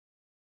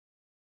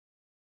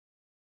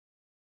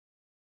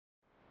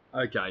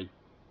Okay,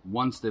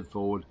 one step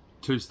forward,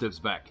 two steps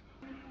back.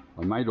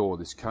 I made all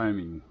this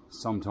combing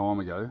some time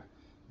ago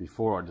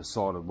before I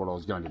decided what I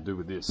was going to do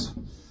with this.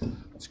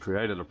 It's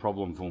created a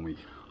problem for me.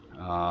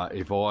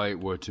 If I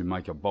were to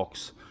make a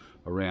box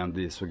around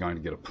this, we're going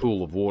to get a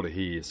pool of water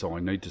here, so I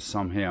need to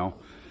somehow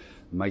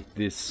make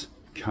this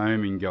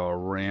combing go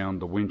around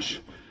the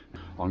winch.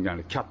 I'm going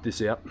to cut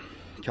this out,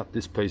 cut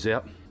this piece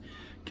out,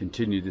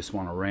 continue this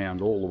one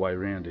around all the way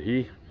around to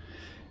here,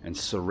 and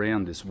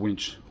surround this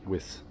winch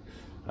with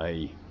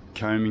a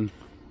combing,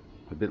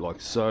 a bit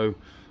like so.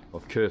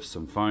 I've kerfed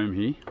some foam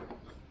here,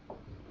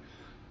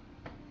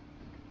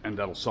 and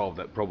that'll solve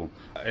that problem.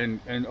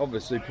 And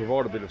obviously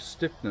provide a bit of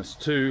stiffness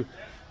to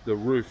the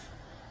roof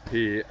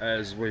here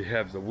as we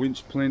have the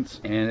winch plinth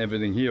and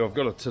everything here. I've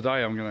got it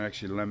today. I'm going to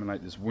actually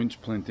laminate this winch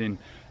plinth in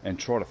and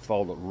try to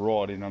fold it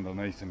right in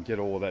underneath and get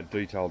all of that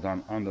detail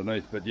done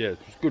underneath. But yeah,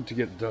 it's good to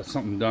get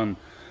something done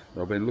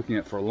that I've been looking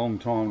at for a long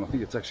time. I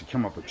think it's actually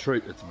come up a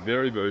treat. It's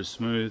very, very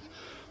smooth.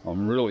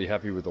 I'm really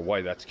happy with the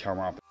way that's come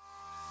up.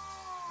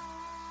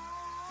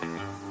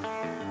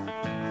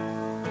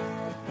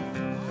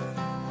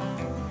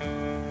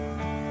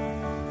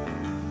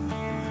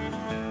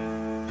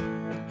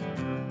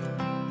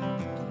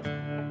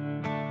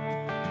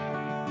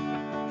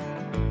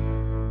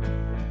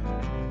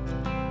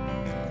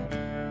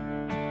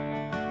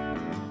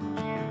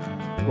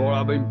 Well,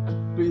 I've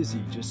been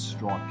busy just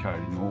stripe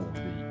coating all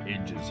the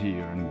edges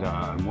here, and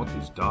what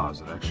this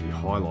does, it actually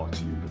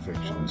highlights the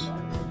imperfections,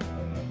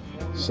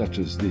 such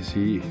as this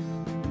here.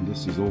 And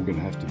this is all going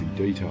to have to be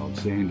detailed,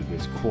 sanded.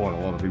 There's quite a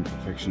lot of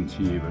imperfections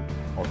here,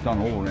 but I've done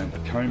all around the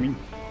combing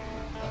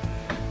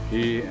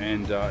here,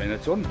 and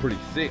it's on pretty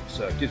thick,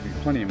 so it gives me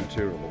plenty of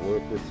material to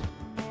work with.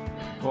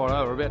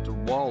 Right, we're about to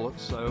roll it,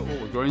 so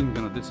all the green's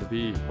going to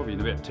disappear probably in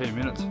about 10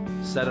 minutes.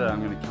 Saturday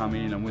I'm going to come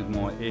in and with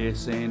my air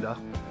sander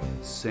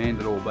sand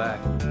it all back.